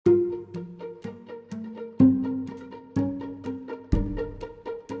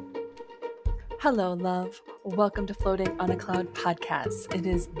Hello, love. Welcome to Floating on a Cloud podcast. It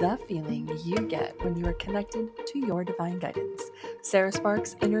is the feeling you get when you are connected to your divine guidance. Sarah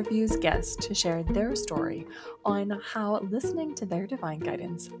Sparks interviews guests to share their story on how listening to their divine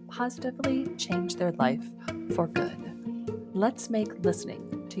guidance positively changed their life for good. Let's make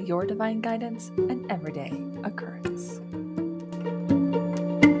listening to your divine guidance an everyday occurrence.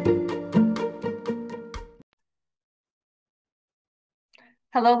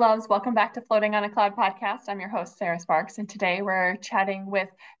 Hello, loves. Welcome back to Floating on a Cloud podcast. I'm your host, Sarah Sparks, and today we're chatting with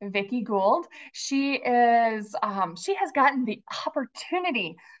Vicki Gould. She has gotten the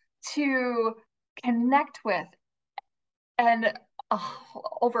opportunity to connect with and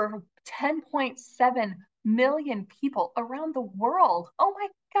over 10.7 million people around the world. Oh my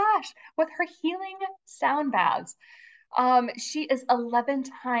gosh, with her healing sound baths. She is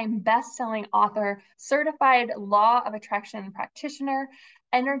 11-time best-selling author, certified law of attraction practitioner,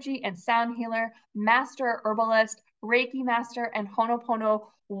 energy and sound healer, master herbalist, Reiki master, and Ho'oponopono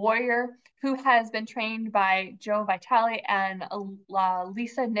warrior who has been trained by Joe Vitale and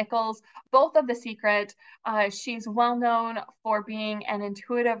Lisa Nichols, both of The Secret. She's well known for being an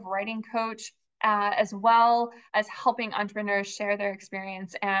intuitive writing coach, as well as helping entrepreneurs share their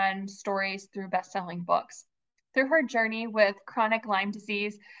experience and stories through best-selling books. Through her journey with chronic Lyme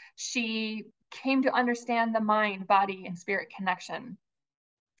disease, she came to understand the mind, body, and spirit connection.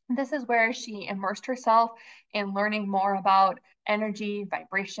 This is where she immersed herself in learning more about energy,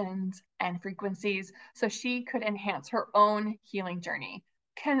 vibrations, and frequencies so she could enhance her own healing journey.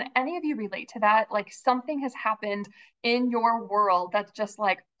 Can any of you relate to that? Like something has happened in your world that's just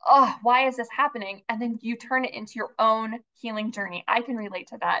like, oh, why is this happening? And then you turn it into your own healing journey. I can relate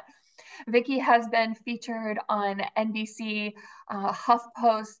to that. Vicki has been featured on NBC,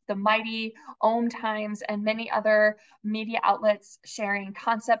 HuffPost, The Mighty, Om Times, and many other media outlets sharing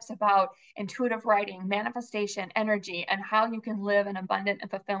concepts about intuitive writing, manifestation, energy, and how you can live an abundant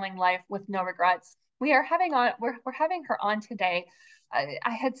and fulfilling life with no regrets. We're having her on today.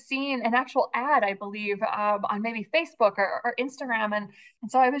 I had seen an actual ad, I believe, on maybe Facebook or Instagram, and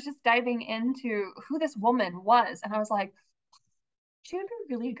so I was just diving into who this woman was, and I was like, she would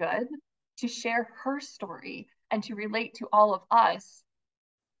be really good to share her story and to relate to all of us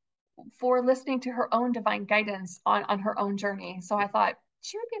for listening to her own divine guidance on her own journey. So I thought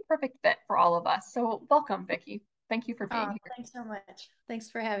she would be a perfect fit for all of us. So welcome, Vicki. Thank you for being Oh, here. thanks so much.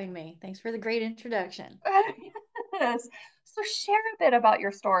 Thanks for having me. Thanks for the great introduction. Yes. So share a bit about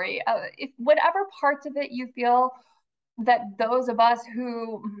your story. If whatever parts of it you feel that those of us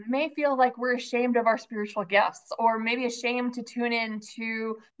who may feel like we're ashamed of our spiritual gifts or maybe ashamed to tune in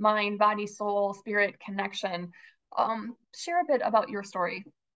to mind, body, soul, spirit connection, share a bit about your story.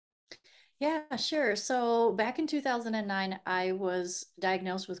 Yeah, sure. So back in 2009, I was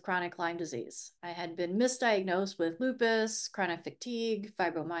diagnosed with chronic Lyme disease. I had been misdiagnosed with lupus, chronic fatigue,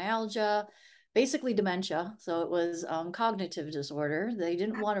 fibromyalgia, basically dementia. So it was cognitive disorder. They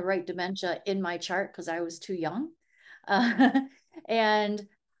didn't want to write dementia in my chart because I was too young. Uh, and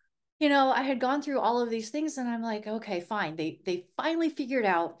I had gone through all of these things and I'm like, okay, fine. They finally figured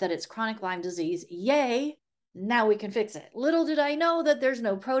out that it's chronic Lyme disease. Yay. Now we can fix it. Little did I know that there's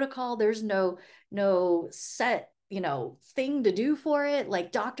no protocol, there's no set, thing to do for it.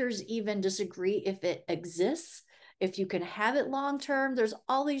 Like doctors even disagree if it exists, if you can have it long term. There's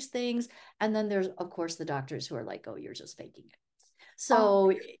all these things. And then there's of course the doctors who are like, oh, you're just faking it.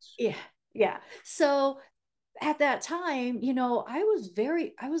 Oh, So yeah, yeah. So at that time, I was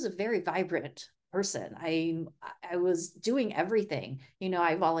a very vibrant person. I was doing everything.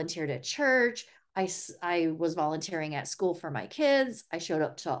 I volunteered at church. I was volunteering at school for my kids. I showed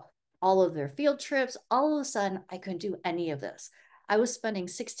up to all of their field trips. All of a sudden, I couldn't do any of this. I was spending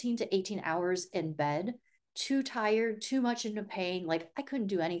 16 to 18 hours in bed, too tired, too much into pain. Like I couldn't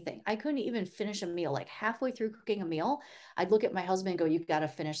do anything. I couldn't even finish a meal. Like halfway through cooking a meal, I'd look at my husband and go, "You've got to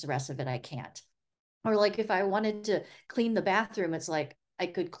finish the rest of it. I can't." Or like if I wanted to clean the bathroom, it's like I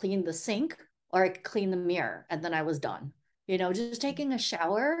could clean the sink or I could clean the mirror and then I was done. Just taking a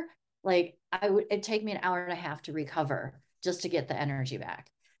shower, like it'd take me an hour and a half to recover just to get the energy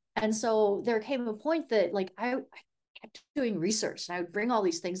back. And so there came a point that like I kept doing research and I would bring all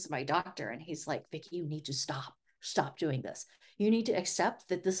these things to my doctor and he's like, Vicki, you need to stop doing this. You need to accept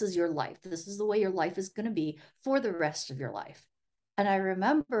that this is your life. This is the way your life is going to be for the rest of your life. And I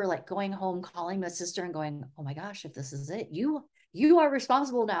remember like going home, calling my sister and going, oh my gosh, if this is it, you are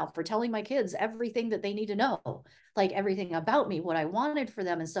responsible now for telling my kids everything that they need to know, like everything about me, what I wanted for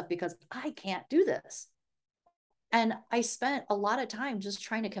them and stuff, because I can't do this. And I spent a lot of time just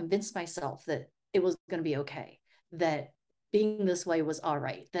trying to convince myself that it was going to be okay, that being this way was all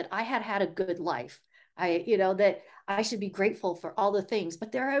right, that I had had a good life. That I should be grateful for all the things,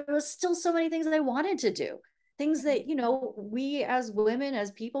 but there was still so many things that I wanted to do. Things that, we as women,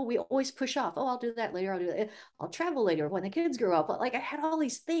 as people, we always push off. Oh, I'll do that later. I'll do that. I'll travel later when the kids grow up. But like I had all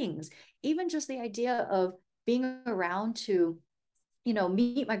these things, even just the idea of being around to,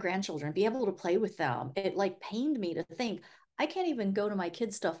 meet my grandchildren, be able to play with them. It like pained me to think I can't even go to my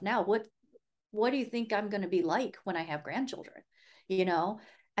kids' stuff now. What do you think I'm going to be like when I have grandchildren? You know?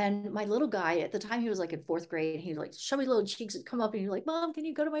 And my little guy at the time, he was like in fourth grade. He like show me little cheeks and come up and he's like, Mom, can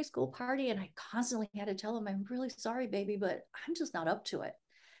you go to my school party? And I constantly had to tell him, I'm really sorry, baby, but I'm just not up to it.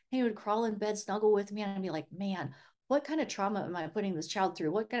 And he would crawl in bed, snuggle with me, and I'd be like, man, what kind of trauma am I putting this child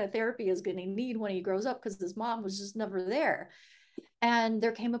through? What kind of therapy is going to need when he grows up? Because his mom was just never there. And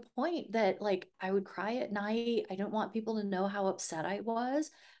there came a point that like I would cry at night. I didn't want people to know how upset I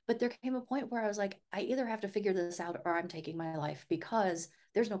was. But there came a point where I was like, I either have to figure this out or I'm taking my life because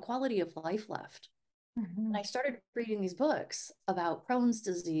there's no quality of life left. And Mm-hmm. I started reading these books about Crohn's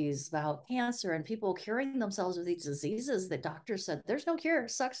disease, about cancer, and people curing themselves of these diseases that doctors said, there's no cure,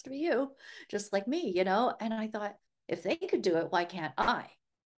 sucks to be you, just like me. And I thought, if they could do it, why can't I?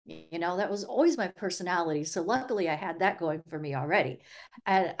 That was always my personality. So luckily I had that going for me already.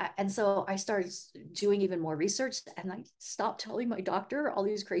 And so I started doing even more research and I stopped telling my doctor all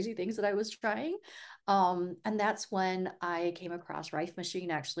these crazy things that I was trying. And that's when I came across Rife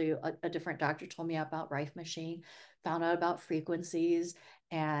Machine. Actually, a different doctor told me about Rife Machine, found out about frequencies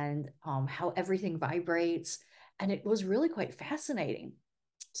and how everything vibrates. And it was really quite fascinating.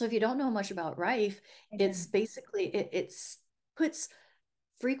 So if you don't know much about Rife, I it's didn't. basically it's puts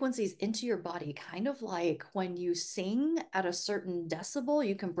frequencies into your body, kind of like when you sing at a certain decibel,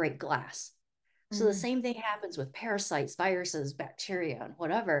 you can break glass. So the Mm, same thing happens with parasites, viruses, bacteria, and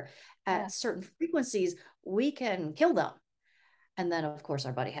whatever. yeah. At certain frequencies, we can kill them. And then, of course,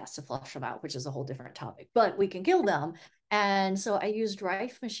 our body has to flush them out, which is a whole different topic, but we can kill them. And so I used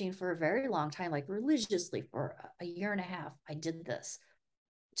Rife Machine for a very long time, like religiously for a year and a half. I did this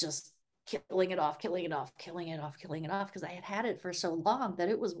just killing it off, killing it off, killing it off, killing it off, because I had had it for so long that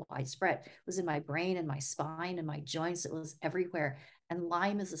it was widespread. It was in my brain and my spine and my joints. It was everywhere. And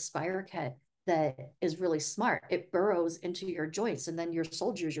Lyme is a spirochete that is really smart. It burrows into your joints, and then your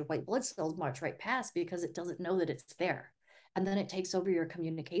soldiers, your white blood cells, march right past because it doesn't know that it's there. And then it takes over your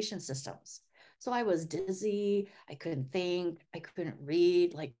communication systems. So I was dizzy. I couldn't think. I couldn't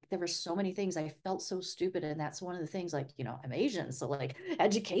read. Like there were so many things. I felt so stupid. And that's one of the things, like, I'm Asian. So like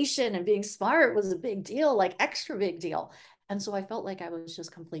education and being smart was a big deal, like extra big deal. And so I felt like I was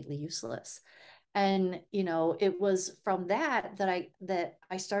just completely useless. And it was from that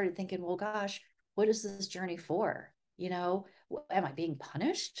I started thinking, well, gosh, what is this journey for? Am I being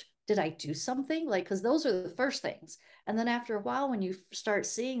punished? Did I do something? Like, because those are the first things. And then after a while, when you start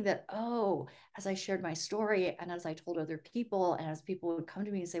seeing that, oh, as I shared my story and as I told other people, and as people would come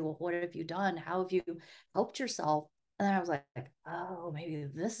to me and say, well, what have you done? How have you helped yourself? And then I was like, oh, maybe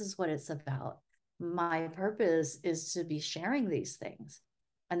this is what it's about. My purpose is to be sharing these things.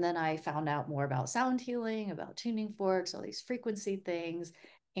 And then I found out more about sound healing, about tuning forks, all these frequency things.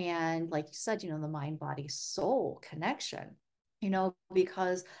 And like you said, the mind, body, soul connection,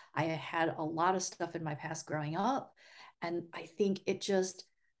 because I had a lot of stuff in my past growing up. And I think it just,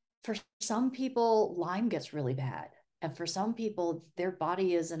 for some people, Lyme gets really bad. And for some people, their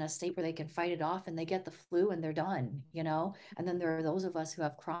body is in a state where they can fight it off and they get the flu and they're done. And then there are those of us who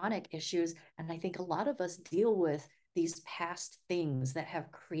have chronic issues. And I think a lot of us deal with these past things that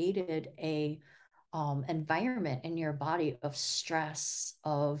have created a environment in your body of stress,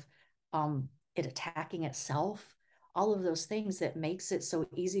 of it attacking itself, all of those things that makes it so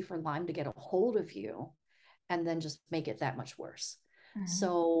easy for Lyme to get a hold of you and then just make it that much worse. Mm-hmm.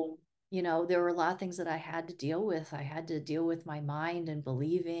 So, there were a lot of things that I had to deal with. I had to deal with my mind and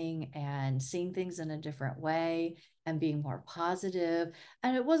believing and seeing things in a different way and being more positive.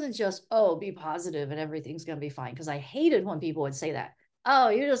 And it wasn't just, oh, be positive and everything's going to be fine. Because I hated when people would say that. Oh,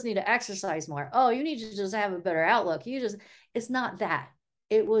 you just need to exercise more. Oh, you need to just have a better outlook. It's not that.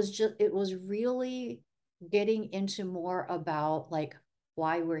 It was really getting into more about like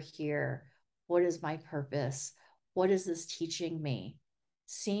why we're here. What is my purpose? What is this teaching me?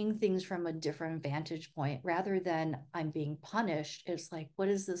 Seeing things from a different vantage point rather than I'm being punished. It's like, what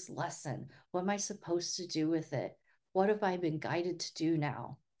is this lesson? What am I supposed to do with it? What have I been guided to do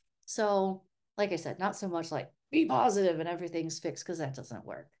now? So, like I said, not so much like be positive and everything's fixed because that doesn't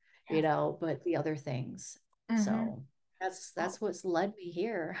work, Yeah. but the other things. Mm-hmm. So that's Oh, that's what's led me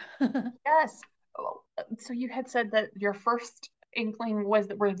here. yes. Oh, so you had said that your first inkling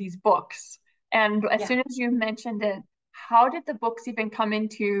were these books, and as Yeah. soon as you mentioned it, how did the books even come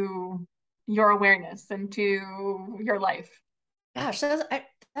into your awareness, into your life? Gosh,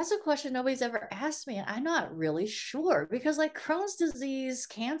 that's a question nobody's ever asked me. And I'm not really sure because, like, Crohn's disease,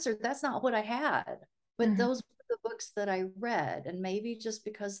 cancer, that's not what I had. But Mhm. those were the books that I read. And maybe just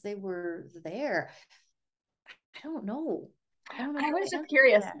because they were there, I don't know. I don't know I how was to just answer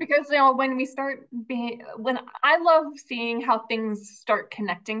curious that. because when we start being when I love seeing how things start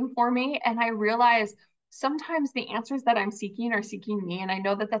connecting for me, and I realize sometimes the answers that I'm seeking are seeking me, and I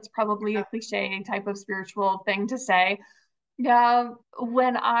know that that's probably a cliche type of spiritual thing to say. Yeah,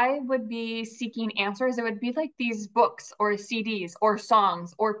 when I would be seeking answers, it would be like these books or CDs or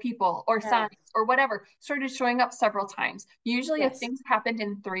songs or people or Yeah. signs or whatever started showing up several times. Usually, if Yes. things happened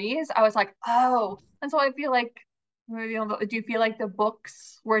in threes, I was like, oh. And so I feel like, do you feel like the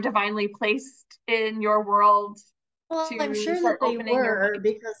books were divinely placed in your world Well, I'm to sure that start they opening your were mind?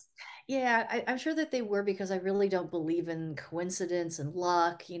 because, yeah, I'm sure that they were because I really don't believe in coincidence and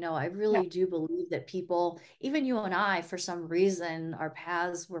luck. I Yeah. really do believe that people, even you and I, for some reason, our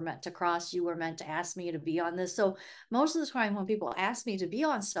paths were meant to cross. You were meant to ask me to be on this. So most of the time, when people ask me to be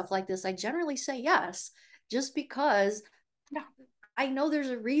on stuff like this, I generally say yes, just because Yeah. I know there's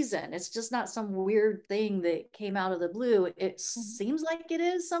a reason. It's just not some weird thing that came out of the blue. It Mhm. seems like it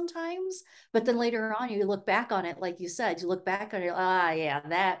is sometimes, but then Okay. later on, you look back on it, like you said, you look back on it, yeah,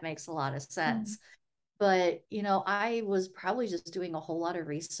 that makes a lot of Mhm. sense. But, I was probably just doing a whole lot of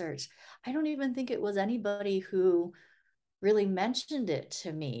research. I don't even think it was anybody who really mentioned it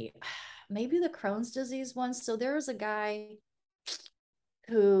to me. Maybe the Crohn's disease one. So there was a guy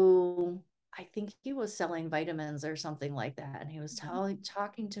who I think he was selling vitamins or something like that. And he was Mhm.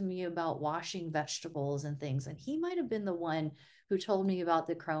 talking to me about washing vegetables and things. And he might have been the one who told me about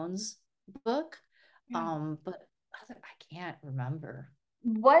the Crohn's book. Yeah. But I can't remember.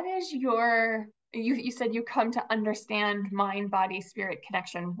 What is you said you come to understand mind body spirit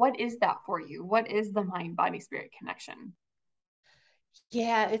connection. What is that for you? What is the mind body spirit connection?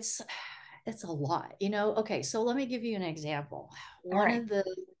 Yeah, it's a lot. Okay, so let me give you an example. All One right. of the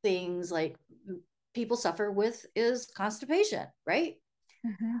things like people suffer with is constipation, right?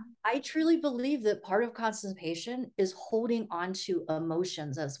 Mm-hmm. I truly believe that part of constipation is holding on to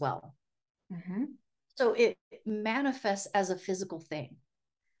emotions as well. Mm-hmm. So it manifests as a physical thing.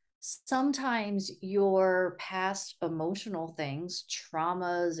 Sometimes your past emotional things,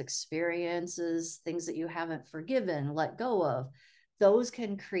 traumas, experiences, things that you haven't forgiven, let go of, those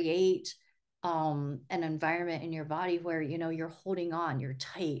can create an environment in your body where you're holding on, you're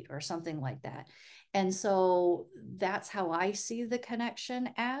tight, or something like that. And so that's how I see the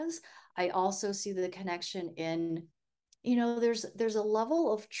connection as. I also see the connection in, there's a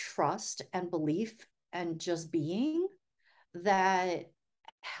level of trust and belief and just being that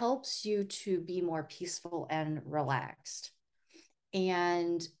helps you to be more peaceful and relaxed.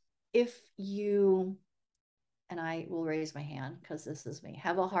 And if you, and I will raise my hand because this is me,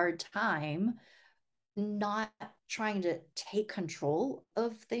 have a hard time not trying to take control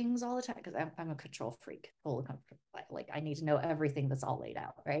of things all the time, because I'm a control freak, like I need to know everything that's all laid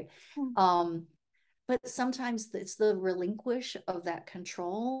out, right? Um, but sometimes it's the relinquish of that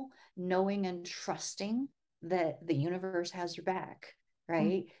control, knowing and trusting that the universe has your back,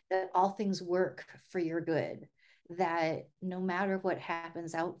 right? That all things work for your good, that no matter what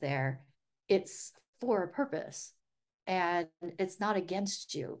happens out there, it's for a purpose and it's not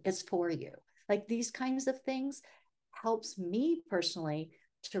against you, it's for you. Like these kinds of things helps me personally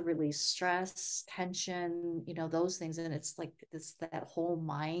to release stress, tension, those things. And it's like it's that whole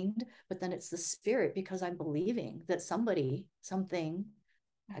mind, but then it's the spirit because I'm believing that somebody, something,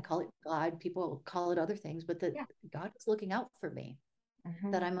 I call it God, people call it other things, but that Yeah. God is looking out for me,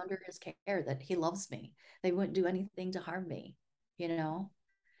 that Mm-hmm. I'm under his care, that he loves me. They wouldn't do anything to harm me, you know?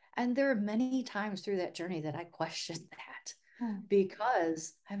 And there are many times through that journey that I questioned that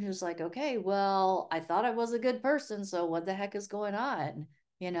because I'm just like, okay, well, I thought I was a good person. So what the heck is going on?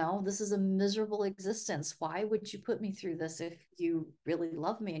 This is a miserable existence. Why would you put me through this if you really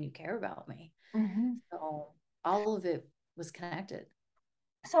love me and you care about me? Mm-hmm. So all of it was connected.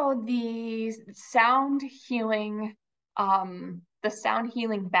 So the sound healing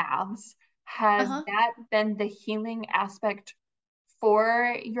baths, has Uh-huh. that been the healing aspect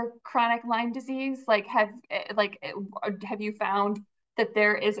for your chronic Lyme disease? Have you found that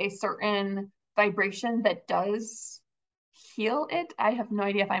there is a certain vibration that does heal it? I have no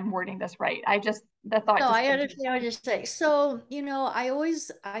idea if I'm wording this right. The thought No, just I came to me. understand what you're saying. So, I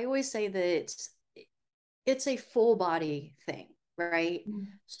always say that it's a full body thing, right? Mm,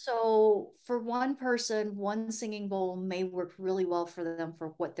 So for one person, one singing bowl may work really well for them for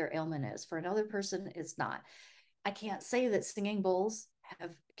what their ailment is. For another person, it's not. I can't say that singing bowls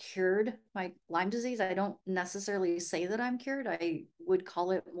have cured my Lyme disease. I don't necessarily say that I'm cured. I would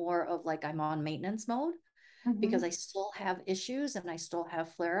call it more of like I'm on maintenance mode because Mm-hmm. I still have issues and I still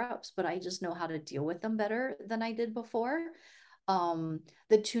have flare ups, but I just know how to deal with them better than I did before.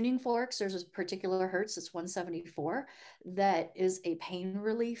 The tuning forks, there's a particular hertz, it's 174, that is a pain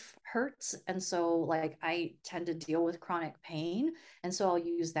relief hertz. And so, like, I tend to deal with chronic pain. And so I'll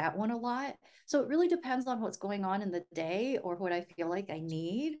use that one a lot. So it really depends on what's going on in the day or what I feel like I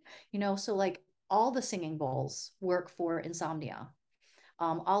need, So, like, all the singing bowls work for insomnia.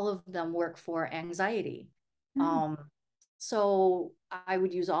 All of them work for anxiety. Mm-hmm. Um, so I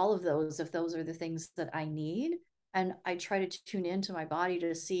would use all of those if those are the things that I need. And I try to tune into my body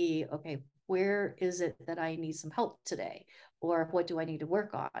to see, okay, where is it that I need some help today? Or what do I need to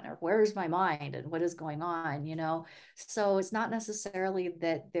work on? Or where's my mind and what is going on? So it's not necessarily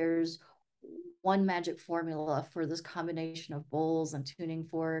that there's one magic formula for this combination of bowls and tuning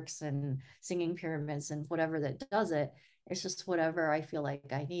forks and singing pyramids and whatever that does it. It's just whatever I feel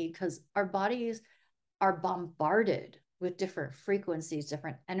like I need because our bodies are bombarded with different frequencies,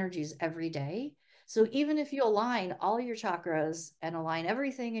 different energies every day. So even if you align all your chakras and align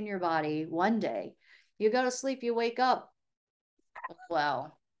everything in your body one day, you go to sleep, you wake up,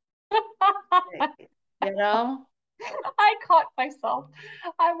 well, you know? I caught myself.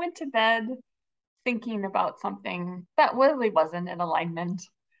 I went to bed thinking about something that really wasn't in alignment.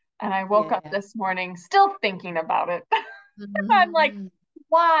 And I woke up Yeah. this morning still thinking about it. I'm like, Mhm.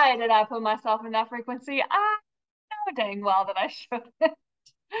 why did I put myself in that frequency? I know dang well that I shouldn't. And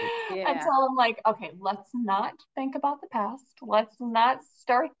so Yeah. I'm like, okay, let's not think about the past. Let's not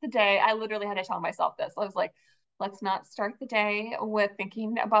start the day. I literally had to tell myself this. I was like, let's not start the day with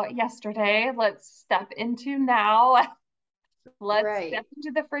thinking about yesterday. Let's step into now. Let's step Right.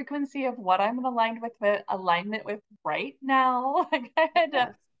 into the frequency of what I'm with alignment with right now. Like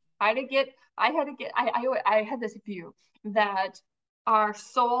Yes. I had this view that our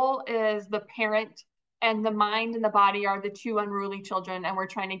soul is the parent and the mind and the body are the two unruly children, and we're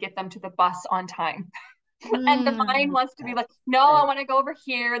trying to get them to the bus on time. And the mind wants to be That's like, no, I good. want to go over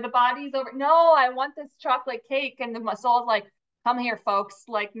here. The body's over. No, I want this chocolate cake. And the soul's like, come here, folks.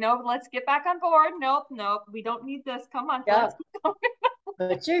 Like, no, let's get back on board. Nope, nope. We don't need this. Come on, let's Yep. keep going.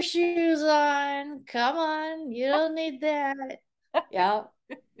 Put your shoes on. Come on. You don't need that. Yep.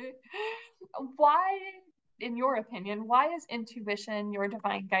 Why, in your opinion, why is intuition, your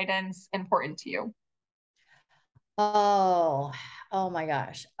divine guidance, important to you? Oh, oh my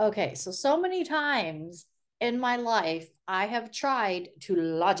gosh. Okay. So many times in my life, I have tried to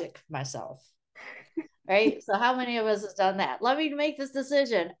logic myself, right? So how many of us has done that? Let me make this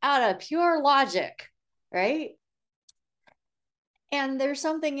decision out of pure logic, right? And there's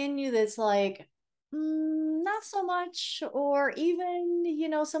something in you that's like, not so much. Or even,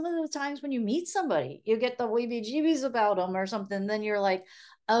 some of the times when you meet somebody, you get the weebie jeebies about them or something, then you're like,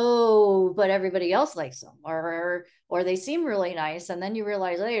 oh, but everybody else likes them, or they seem really nice. And then you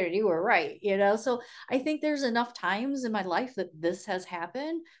realize later you were right. So I think there's enough times in my life that this has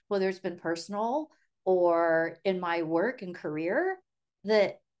happened, whether it's been personal or in my work and career,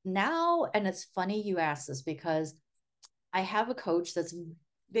 that now, and it's funny you ask this because I have a coach that's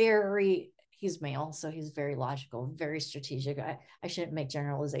he's male, so he's very logical, very strategic. I shouldn't make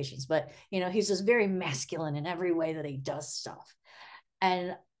generalizations, but he's just very masculine in every way that he does stuff.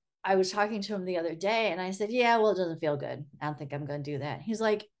 And I was talking to him the other day and I said, yeah, well, it doesn't feel good. I don't think I'm going to do that. He's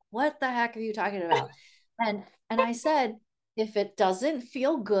like, what the heck are you talking about? And I said, if it doesn't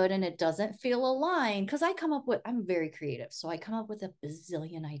feel good and it doesn't feel aligned, because I'm very creative. So I come up with a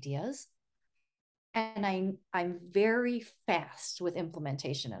bazillion ideas and I'm very fast with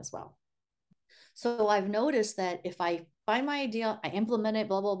implementation as well. So I've noticed that if I find my idea, I implement it,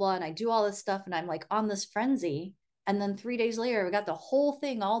 blah blah blah, and I do all this stuff, and I'm like on this frenzy, and then 3 days later, I got the whole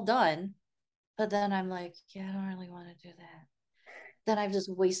thing all done. But then I'm like, yeah, I don't really want to do that. Then I've just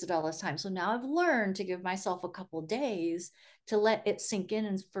wasted all this time. So now I've learned to give myself a couple of days to let it sink in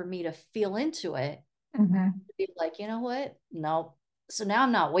and for me to feel into it, Mm-hmm. be like, you know what? No. So now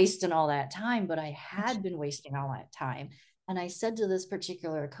I'm not wasting all that time, but I had been wasting all that time. And I said to this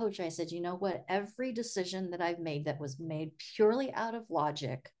particular coach, I said, you know what? Every decision that I've made that was made purely out of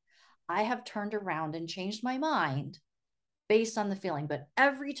logic, I have turned around and changed my mind based on the feeling. But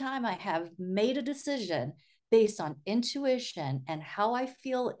every time I have made a decision based on intuition and how I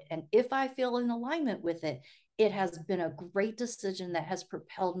feel, and if I feel in alignment with it, it has been a great decision that has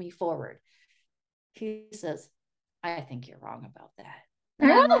propelled me forward. He says, I think you're wrong about that.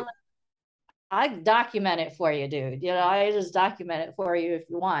 And I'm like, I document it for you, dude. I just document it for you if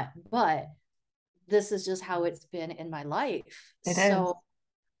you want. But this is just how it's been in my life. It is. So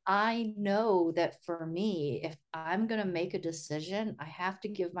I know that for me, if I'm going to make a decision, I have to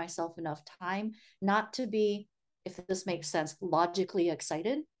give myself enough time not to be, if this makes sense, logically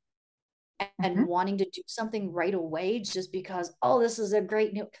excited and Mhm. wanting to do something right away just because, oh, this is a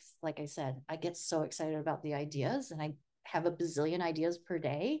great new. Like I said, I get so excited about the ideas and I have a bazillion ideas per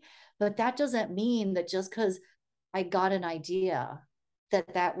day. But that doesn't mean that just because I got an idea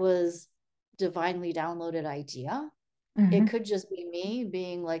that that was divinely downloaded idea. It Mhm. could just be me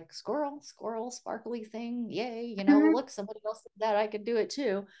being like, squirrel, squirrel, sparkly thing. Yay. Mhm. Look, somebody else did that. I could do it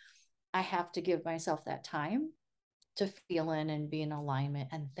too. I have to give myself that time to feel in and be in alignment.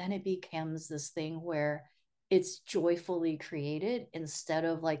 And then it becomes this thing where it's joyfully created instead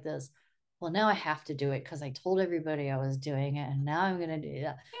of like this, well, now I have to do it because I told everybody I was doing it and now I'm going to do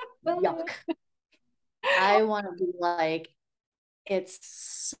that. Yuck. I want to be like,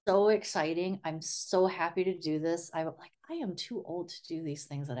 it's so exciting. I'm so happy to do this. I like, I am too old to do these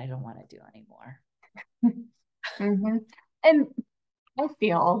things that I don't want to do anymore. Mhm. And I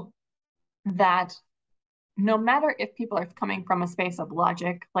feel that no matter if people are coming from a space of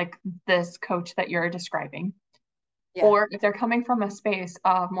logic, like this coach that you're describing, Yeah. or if they're coming from a space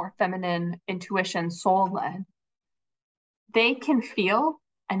of more feminine intuition, soul led, they can feel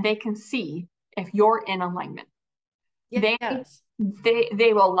and they can see if you're in alignment. They Yes.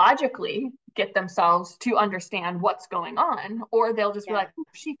 they will logically get themselves to understand what's going on, or they'll just be Yeah. like,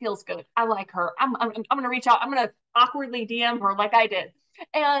 she feels good. I like her. I'm gonna reach out. I'm gonna awkwardly DM her like I did.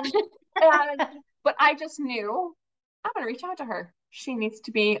 And but I just knew I'm gonna reach out to her. She needs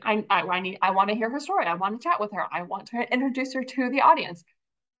to be, I want to hear her story. I want to chat with her. I want to introduce her to the audience.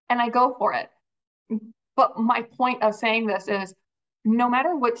 And I go for it. But my point of saying this is no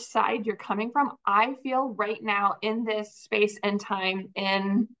matter which side you're coming from, I feel right now in this space and time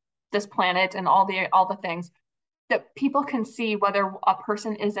in this planet and all the things that people can see whether a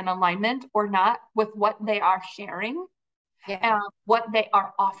person is in alignment or not with what they are sharing Yeah. and what they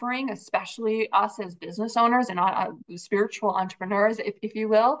are offering, especially us as business owners and spiritual entrepreneurs, if you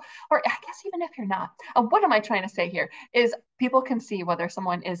will, or I guess even if you're not. What am I trying to say here? Is people can see whether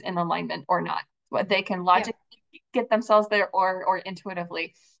someone is in alignment or not. What they can Yeah. logically get themselves there or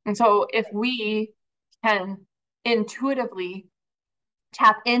intuitively. And so if we can intuitively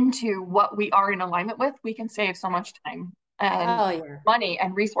tap into what we are in alignment with, we can save so much time and Oh, yeah. money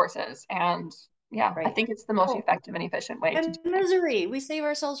and resources. And yeah, I Right. think it's the most Oh, effective and efficient way to and do things. misery. We save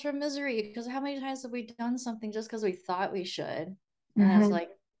ourselves from misery because how many times have we done something just because we thought we should? And it's Mm-hmm. like,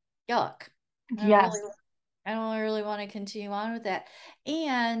 yuck. I don't really, Yes. I don't really want to continue on with that.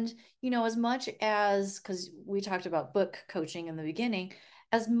 And, as much as, because we talked about book coaching in the beginning,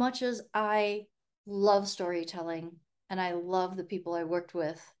 as much as I love storytelling and I love the people I worked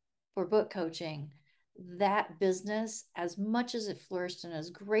with for book coaching, that business, as much as it flourished and as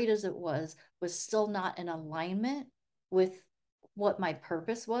great as it was still not in alignment with what my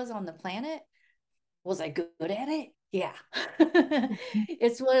purpose was on the planet. Was I good at it? Yeah.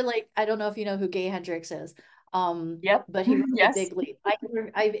 It's what like I don't know if you know who Gay Hendricks is. Yep. But he wrote The Yes. Big Leap.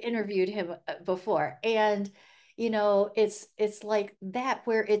 I've interviewed him before, and it's like that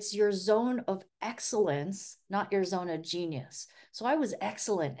where it's your zone of excellence, not your zone of genius. So I was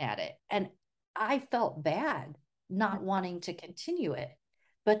excellent at it, and I felt bad not wanting to continue it.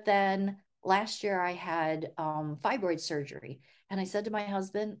 But then last year I had fibroid surgery, and I said to my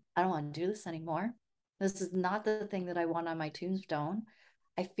husband, I don't want to do this anymore. This is not the thing that I want on my tombstone.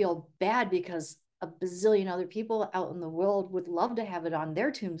 I feel bad because a bazillion other people out in the world would love to have it on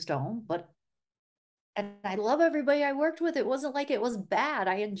their tombstone, but and I love everybody I worked with. It wasn't like it was bad.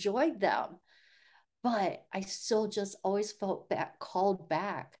 I enjoyed them, but I still just always felt back called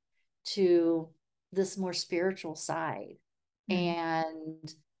back to this more spiritual side. Mm-hmm.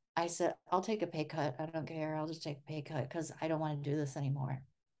 And I said, I'll take a pay cut. I don't care. I'll just take a pay cut because I don't want to do this anymore.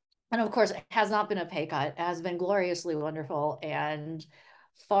 And of course, it has not been a pay cut. It has been gloriously wonderful and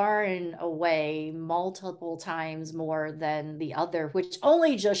far and away multiple times more than the other, which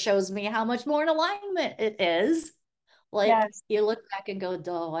only just shows me how much more in alignment it is. Like Yes. you look back and go,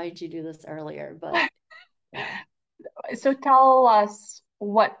 duh, why didn't you do this earlier? But yeah, So tell us,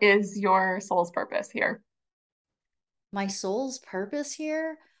 what is your soul's purpose here? my soul's purpose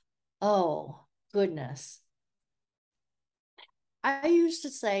here. Oh, goodness. I used to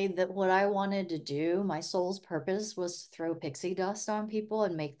say that what I wanted to do, my soul's purpose was to throw pixie dust on people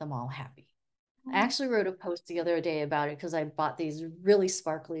and make them all happy. I actually wrote a post the other day about it because I bought these really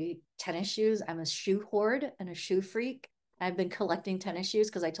sparkly tennis shoes. I'm a shoe hoard and a shoe freak. I've been collecting tennis shoes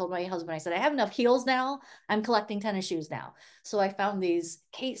because I told my husband, I said, I have enough heels now. I'm collecting tennis shoes now. So I found these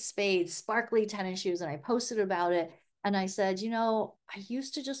Kate Spade sparkly tennis shoes and I posted about it. And I said, I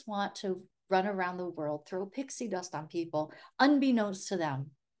used to just want to run around the world, throw pixie dust on people, unbeknownst to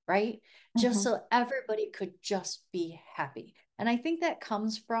them, right? Just Mhm. so everybody could just be happy. And I think that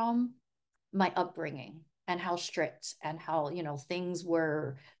comes from my upbringing and how strict and how, things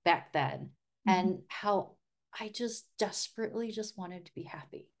were back then, Mhm. and how I just desperately just wanted to be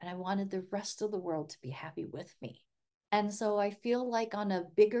happy. And I wanted the rest of the world to be happy with me. And so I feel like on a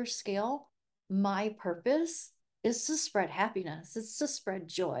bigger scale, my purpose is to spread happiness. It's to spread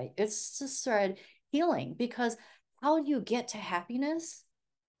joy. It's to spread healing, because how you get to happiness,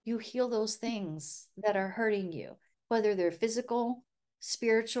 you heal those things that are hurting you, whether they're physical,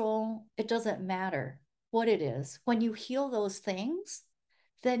 spiritual, it doesn't matter what it is. When you heal those things,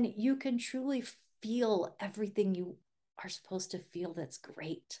 then you can truly feel everything you are supposed to feel that's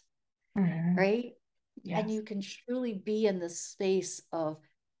great, Mhm. right? And Yes. you can truly be in the space of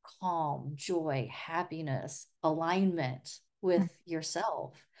calm, joy, happiness, alignment with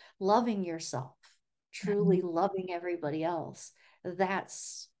yourself, loving yourself, truly Mhm. loving everybody else.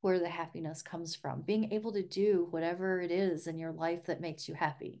 That's where the happiness comes from, being able to do whatever it is in your life that makes you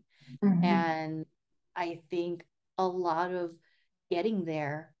happy. Mhm. And I think a lot of getting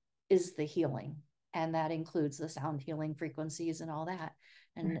there is the healing. And that includes the sound healing frequencies and all that.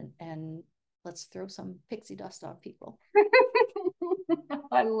 And let's throw some pixie dust on people.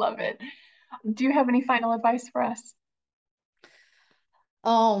 I love it. Do you have any final advice for us?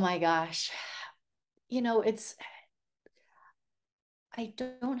 Oh my gosh. It's I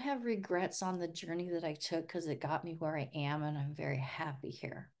don't have regrets on the journey that I took because it got me where I am and I'm very happy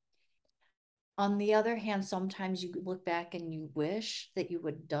here. On the other hand, sometimes you look back and you wish that you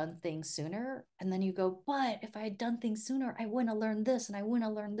would have done things sooner. And then you go, but if I had done things sooner, I wouldn't have learned this and I wouldn't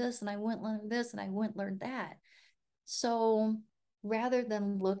have learned this and I wouldn't learn this and I wouldn't learn that. So rather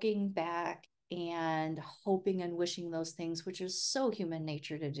than looking back and hoping and wishing those things, which is so human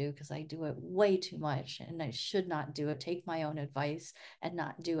nature to do, because I do it way too much and I should not do it, take my own advice and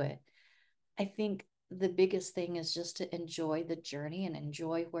not do it. I think the biggest thing is just to enjoy the journey and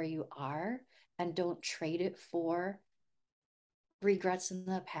enjoy where you are, and don't trade it for regrets in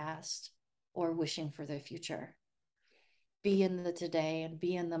the past or wishing for the future. Be in the today and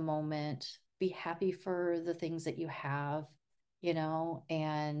be in the moment. Be happy for the things that you have,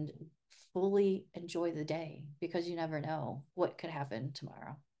 and fully enjoy the day, because you never know what could happen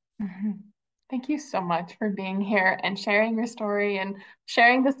tomorrow. Mhm. Thank you so much for being here and sharing your story and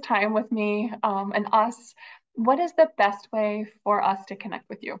sharing this time with me, and us. What is the best way for us to connect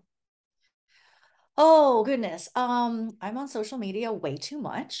with you? Oh goodness. I'm on social media way too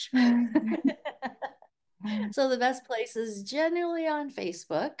much. So the best place is generally on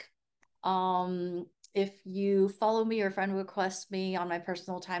Facebook. If you follow me or friend request me on my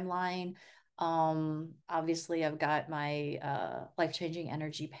personal timeline, obviously I've got my life-changing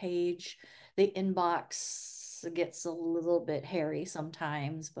energy page. The inbox gets a little bit hairy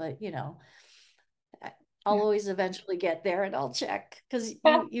sometimes, but I'll Yeah. always eventually get there and I'll check, because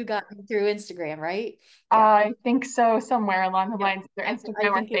you got me through Instagram, right? Yeah. I think so, somewhere along the Yep. lines, either I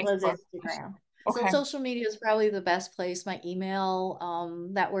Instagram or think it was Facebook. Instagram. So Okay. social media is probably the best place. My email,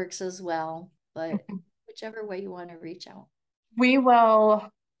 that works as well, but Mhm. whichever way you want to reach out. We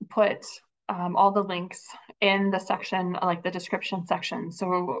will put all the links in the section, like the description section.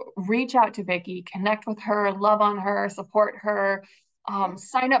 So reach out to Vicki, connect with her, love on her, support her, Yeah,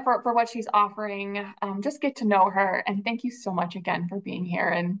 sign up for what she's offering, just get to know her. And thank you so much again for being here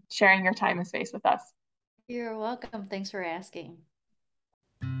and sharing your time and space with us. you're welcome. Thanks for asking.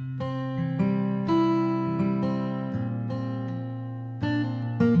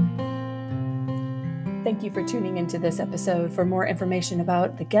 Thank you for tuning into this episode. For more information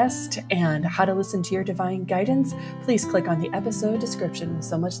about the guest and how to listen to your divine guidance, please click on the episode description.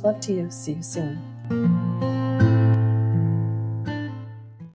 So much love to you. See you soon.